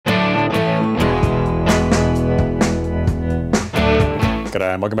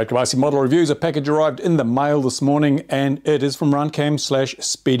G'day and welcome back to RC Model Reviews. A package arrived in the mail this morning and it is from Runcam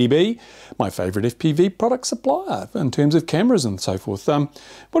 /SpeedyBee, my favourite FPV product supplier in terms of cameras and so forth. What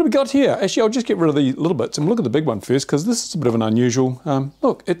have we got here? Actually, I'll just get rid of the little bits and look at the big one first because this is a bit of an unusual.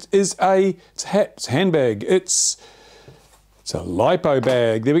 Look, it's a hat, it's a handbag, it's a lipo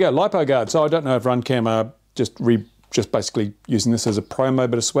bag. There we go, lipo guard. So I don't know if Runcam are just basically using this as a promo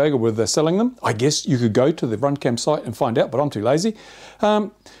bit of swag or whether they're selling them. I guess you could go to the Runcam site and find out, but I'm too lazy.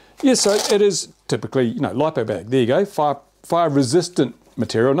 Yeah, so it is typically, you know, lipo bag. There you go, fire resistant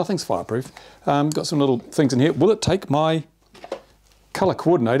material, nothing's fireproof. Got some little things in here. Will it take my color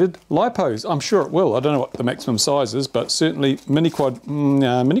coordinated lipos? I'm sure it will. I don't know what the maximum size is, but certainly mini quad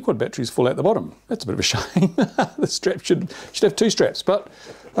batteries fall out the bottom. That's a bit of a shame. The strap should have two straps, but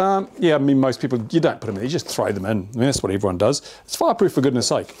yeah, I mean, most people, you don't put them in, you just throw them in. I mean, that's what everyone does. It's fireproof for goodness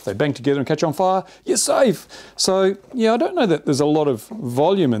sake. If they bang together and catch on fire, you're safe. So yeah, I don't know that there's a lot of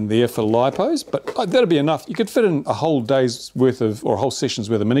volume in there for lipos, but that'll be enough. You could fit in a whole day's worth of, or a whole session's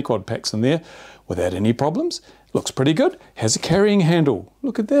worth of mini quad packs in there without any problems. Looks pretty good. Has a carrying handle.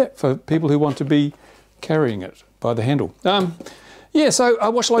 Look at that for people who want to be carrying it by the handle. Yeah,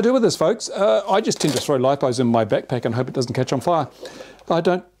 so what shall I do with this, folks? I just tend to throw lipos in my backpack and hope it doesn't catch on fire.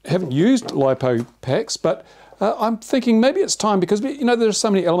 I haven't used lipo packs, but I'm thinking maybe it's time because, you know, there's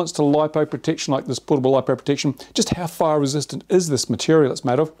so many elements to lipo protection, like this portable lipo protection. Just how fire resistant is this material it's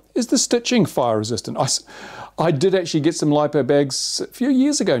made of? Is the stitching fire resistant? I did actually get some lipo bags a few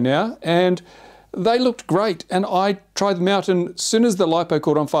years ago now, and they looked great, and I tried them out, and as soon as the lipo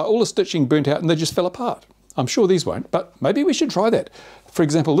caught on fire, all the stitching burnt out and they just fell apart. I'm sure these won't, but maybe we should try that. For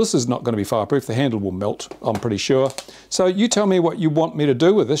example, this is not going to be fireproof. The handle will melt, I'm pretty sure. So you tell me what you want me to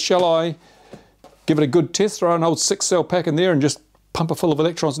do with this. Shall I give it a good test, throw an old 6-cell pack in there and just pump her full of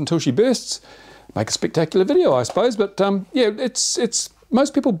electrons until she bursts? Make a spectacular video, I suppose. But yeah,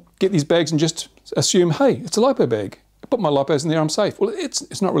 most people get these bags and just assume, hey, it's a lipo bag. I put my lipos in there, I'm safe. Well,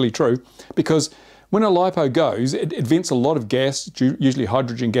 it's not really true, because when a lipo goes, it vents a lot of gas, usually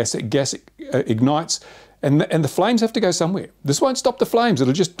hydrogen gas. That gas ignites, and the flames have to go somewhere. This won't stop the flames,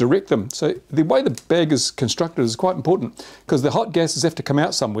 it'll just direct them. So the way the bag is constructed is quite important, because the hot gases have to come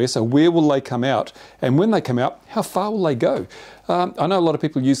out somewhere, so where will they come out? And when they come out, how far will they go? I know a lot of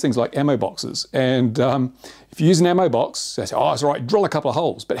people use things like ammo boxes, and if you use an ammo box, they say, oh, it's all right, drill a couple of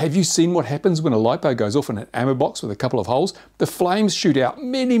holes. But have you seen what happens when a lipo goes off in an ammo box with a couple of holes? The flames shoot out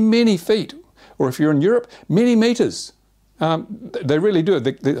many, many feet, or if you're in Europe, many meters. They really do.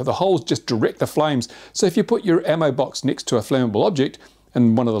 The holes just direct the flames. So if you put your ammo box next to a flammable object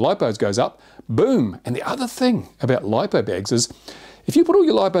and one of the lipos goes up, boom. And the other thing about lipo bags is if you put all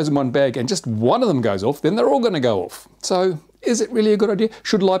your lipos in one bag and just one of them goes off, then they're all going to go off. So is it really a good idea?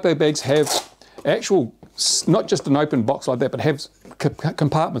 Should lipo bags have actual, not just an open box like that, but have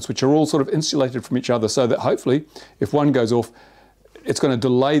compartments which are all sort of insulated from each other, so that hopefully if one goes off, it's going to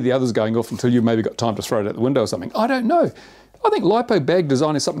delay the others going off until you've maybe got time to throw it out the window or something. I don't know. I think lipo bag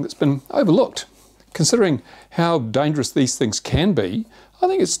design is something that's been overlooked. Considering how dangerous these things can be, I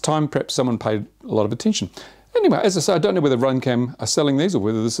think it's time perhaps someone paid a lot of attention. Anyway, as I say, I don't know whether Runcam are selling these or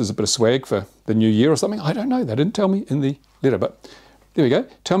whether this is a bit of swag for the new year or something. I don't know. They didn't tell me in the letter, but there we go.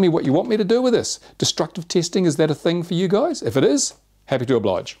 Tell me what you want me to do with this. Destructive testing, is that a thing for you guys? If it is, happy to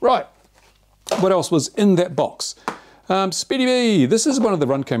oblige. Right. What else was in that box? SpeedyBee, this is one of the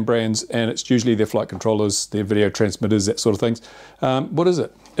Runcam brands, and it's usually their flight controllers, their video transmitters, that sort of things. What is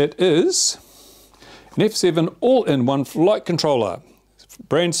it? It is an F7 all-in-one flight controller,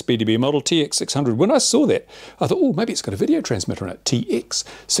 brand SpeedyBee model TX600. When I saw that, I thought, oh, maybe it's got a video transmitter in it, TX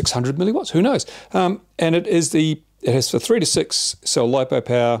 600 milliwatts, who knows? And it has for 3 to 6 cell lipo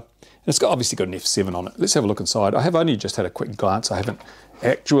power, and it's obviously got an F7 on it. Let's have a look inside. I have only just had a quick glance. I haven't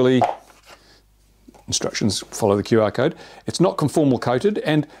actually. Instructions, follow the QR code. It's not conformal coated,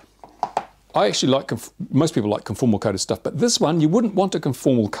 and I actually like, most people like conformal coated stuff, but this one you wouldn't want to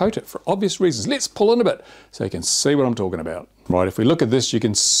conformal coat it for obvious reasons. Let's pull in a bit so you can see what I'm talking about. Right, if we look at this, you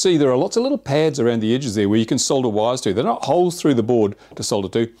can see there are lots of little pads around the edges there where you can solder wires to. They're not holes through the board to solder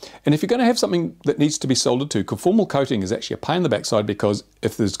to. And if you're going to have something that needs to be soldered to, conformal coating is actually a pain in the backside, because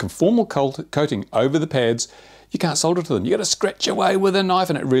if there's conformal coating over the pads, you can't solder to them. You got to scratch away with a knife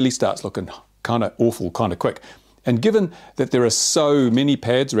and it really starts looking kind of awful, kind of quick. And given that there are so many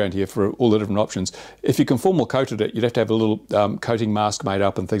pads around here for all the different options, if you conformal coated it, you'd have to have a little coating mask made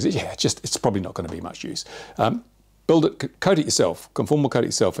up and things. Yeah, it's probably not going to be much use. build it, coat it yourself, conformal coat it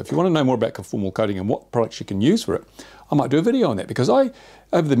yourself. If you want to know more about conformal coating and what products you can use for it, I might do a video on that, because over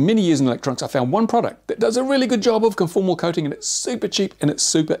the many years in electronics, I found one product that does a really good job of conformal coating, and it's super cheap and it's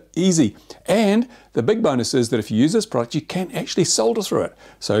super easy. And the big bonus is that if you use this product, you can actually solder through it.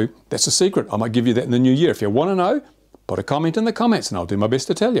 So that's a secret. I might give you that in the new year. If you want to know, put a comment in the comments and I'll do my best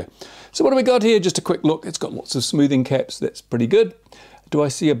to tell you. So what do we got here? Just a quick look. It's got lots of smoothing caps. That's pretty good. Do I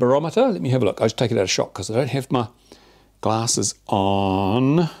see a barometer? Let me have a look. I just take it out of shot because I don't have my glasses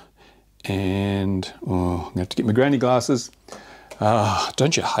on. And I'm going to have to get my granny glasses.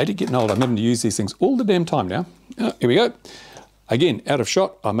 Don't you hate it getting old? I'm having to use these things all the damn time now. Here we go. Again, out of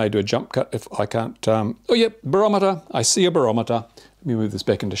shot. I may do a jump cut if I can't. Oh, yeah, barometer. I see a barometer. Let me move this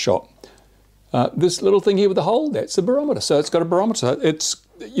back into shot. This little thing here with the hole, that's a barometer. So it's got a barometer.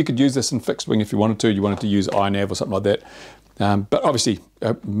 You could use this in fixed wing if you wanted to. You wanted to use iNav or something like that. But obviously,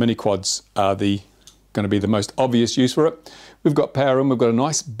 mini quads are going to be the most obvious use for it. We've got power in. We've got a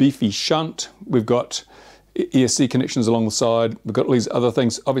nice beefy shunt. We've got ESC connections along the side. We've got all these other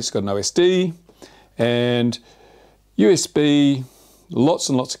things. Obviously, got an OSD and USB. Lots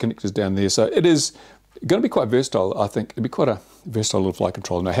and lots of connectors down there. So it is going to be quite versatile, I think. It'll be quite a versatile little flight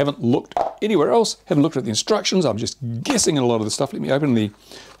controller. Now, I haven't looked anywhere else. Haven't looked at the instructions. I'm just guessing at a lot of the stuff. Let me open the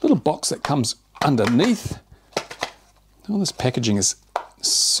little box that comes underneath. Oh, this packaging is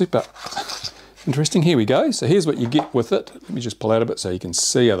super interesting. Here we go. So here's what you get with it. Let me just pull out a bit so you can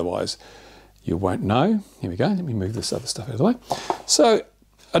see, otherwise you won't know. Here we go. Let me move this other stuff out of the way. So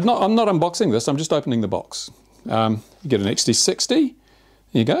I'm not unboxing this. I'm just opening the box. You get an XT60. There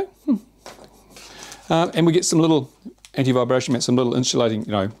you go. And we get some little anti-vibration mounts, some little insulating,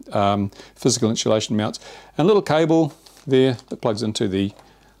 physical insulation mounts, and a little cable there that plugs into the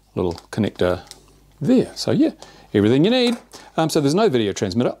little connector there. So yeah, everything you need. So there's no video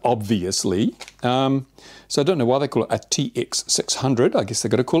transmitter, obviously. So I don't know why they call it a TX600. I guess they've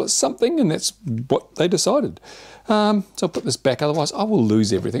got to call it something, and that's what they decided. So I'll put this back, otherwise I will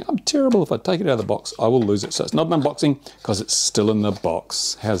lose everything. I'm terrible. If I take it out of the box, I will lose it. So it's not an unboxing because it's still in the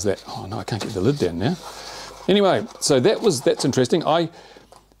box. How's that? Oh no, I can't get the lid down now. Anyway, so that's interesting.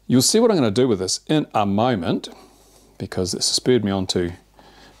 You'll see what I'm going to do with this in a moment, because this spurred me on to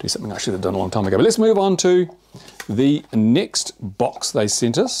do something I should have done a long time ago. But let's move on to the next box they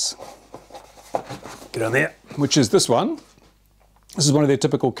sent us. Get on there, which is this one. This is one of their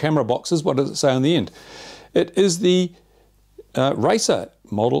typical camera boxes. What does it say on the end? It is the Racer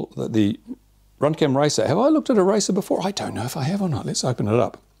model, the Runcam Racer. Have I looked at a Racer before? I don't know if I have or not. Let's open it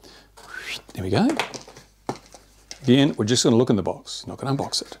up. There we go. Again, we're just going to look in the box, not going to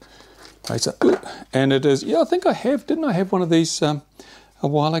unbox it. Racer. And it is, yeah, I think I have. Didn't I have one of these a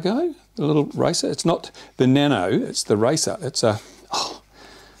while ago? The little Racer. It's not the Nano, it's the Racer. It's a,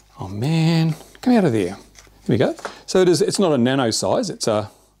 oh man, come out of there. Here we go. So it's not a nano size, it's a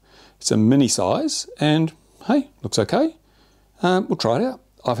mini size, and hey, looks okay. We'll try it out.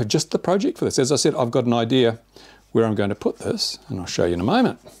 I've had just the project for this. As I said, I've got an idea where I'm going to put this, and I'll show you in a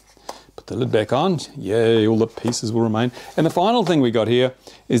moment. Put the lid back on. Yay, all the pieces will remain. And the final thing we got here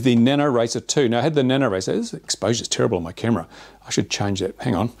is the Nano Racer 2. Now, I had the Nano Racer. This exposure is terrible on my camera. I should change that.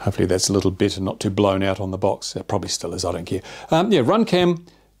 Hang on. Hopefully that's a little better, not too blown out on the box. It probably still is. I don't care. Yeah, Runcam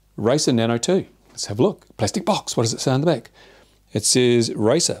Racer Nano 2. Let's have a look. Plastic box. What does it say on the back? It says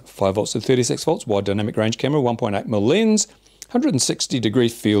Racer, 5 volts to 36 volts, wide dynamic range camera, 1.8mm lens, 160-degree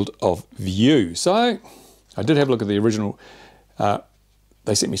field of view. So I did have a look at the original.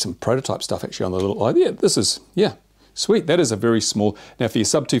 They sent me some prototype stuff actually on the little idea. This is, yeah, sweet. That is a very small. Now for your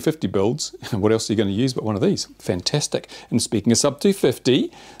sub 250 builds, what else are you going to use but one of these? Fantastic. And speaking of sub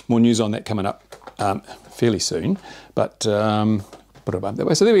 250, more news on that coming up fairly soon. But put it up that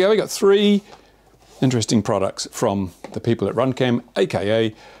way. So there we go. We got 3 interesting products from the people at Runcam,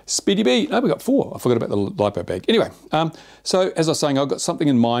 aka SpeedyBee. No, we got 4. I forgot about the LiPo bag. Anyway, so as I was saying, I've got something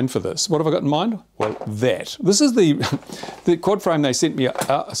in mind for this. What have I got in mind? Well, that. This is the quad frame they sent me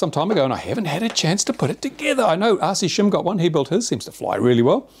some time ago, and I haven't had a chance to put it together. I know RC Shim got one. He built his. Seems to fly really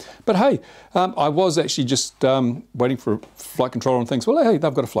well. But hey, I was actually just waiting for a flight controller and things. Well, hey,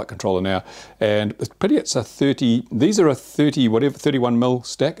 they've got a flight controller now, and it's pretty. It's a 30. These are a 30, whatever, 31mm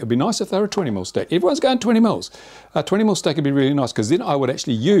stack. It'd be nice if they were a 20mm stack. Everyone's going 20mm. A 20mm stack would be really nice, because then I would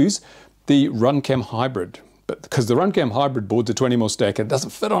actually use the Runcam Hybrid. But because the Runcam Hybrid board's a 20mm stack, it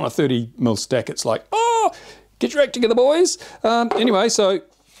doesn't fit on a 30mm stack. It's like, oh, get your act together, boys. Anyway, so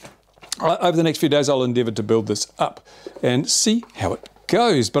over the next few days, I'll endeavour to build this up and see how it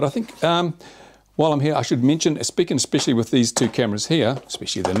goes. But I think while I'm here, I should mention, speaking especially with these 2 cameras here,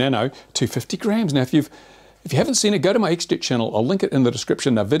 especially the Nano, 250 grams. Now, if you've If you haven't seen it, go to my XJet channel. I'll link it in the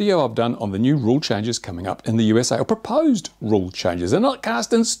description. A video I've done on the new rule changes coming up in the USA, or proposed rule changes. They're not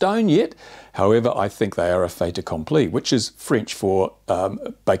cast in stone yet. However, I think they are a fait accompli, which is French for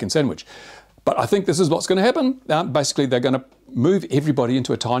bacon sandwich. But I think this is what's going to happen. Basically, they're going to move everybody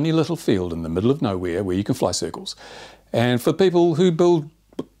into a tiny little field in the middle of nowhere where you can fly circles. And for people who build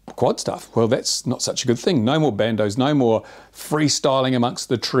quad stuff, well, that's not such a good thing. No more bandos, no more freestyling amongst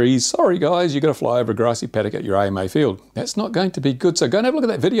the trees. Sorry guys, you've got to fly over a grassy paddock at your AMA field. That's not going to be good. So go and have a look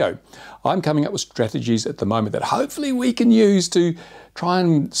at that video. I'm coming up with strategies at the moment that hopefully we can use to try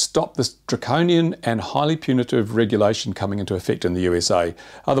and stop this draconian and highly punitive regulation coming into effect in the USA.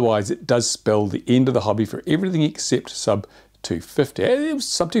 Otherwise, it does spell the end of the hobby for everything except sub 250.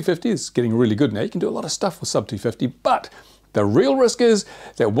 Sub 250 is getting really good now. You can do a lot of stuff with sub 250, but the real risk is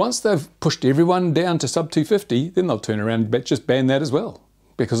that once they've pushed everyone down to sub 250, then they'll turn around and just ban that as well.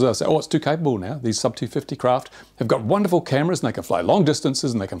 Because they'll say, oh, it's too capable now. These sub 250 craft have got wonderful cameras and they can fly long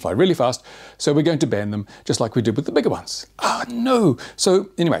distances and they can fly really fast. So we're going to ban them just like we did with the bigger ones. Ah, no. So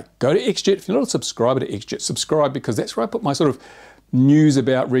anyway, go to XJet. If you're not a subscriber to XJet, subscribe, because that's where I put my sort of news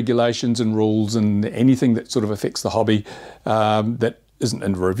about regulations and rules and anything that sort of affects the hobby that isn't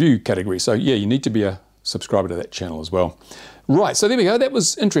in the review category. So yeah, you need to be a subscriber to that channel as well. Right, so there we go. That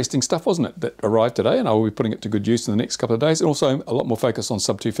was interesting stuff, wasn't it, that arrived today, and I will be putting it to good use in the next couple of days. And also a lot more focus on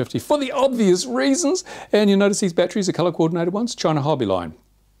sub 250 for the obvious reasons. And you notice these batteries are color coordinated ones, China Hobby line.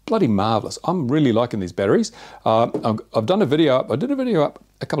 Bloody marvelous. I'm really liking these batteries. I've done a video up. I did a video up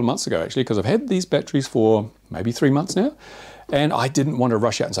a couple of months ago actually, because I've had these batteries for maybe 3 months now. And I didn't want to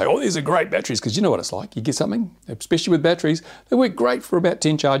rush out and say, oh, these are great batteries, because you know what it's like. You get something, especially with batteries, they work great for about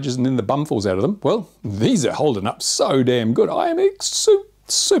 10 charges and then the bum falls out of them. Well, these are holding up so damn good. I am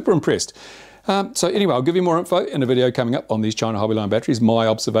super impressed. So anyway, I'll give you more info in a video coming up on these China Hobby Line batteries, my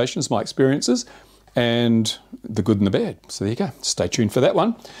observations, my experiences, and the good and the bad. So there you go. Stay tuned for that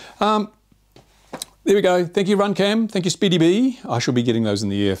one. There we go. Thank you, Runcam. Thank you, SpeedyBee. I shall be getting those in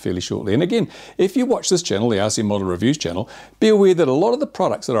the air fairly shortly. And again, if you watch this channel, the RC Model Reviews channel, be aware that a lot of the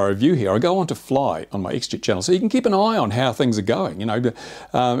products that I review here, I go on to fly on my XJet channel. So you can keep an eye on how things are going. You know,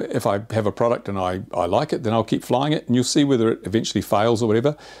 if I have a product and I like it, then I'll keep flying it and you'll see whether it eventually fails or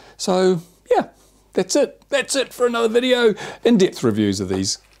whatever. So yeah, that's it. That's it for another video. In-depth reviews of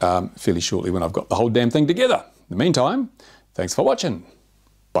these fairly shortly when I've got the whole damn thing together. In the meantime, thanks for watching.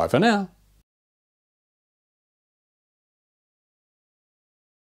 Bye for now.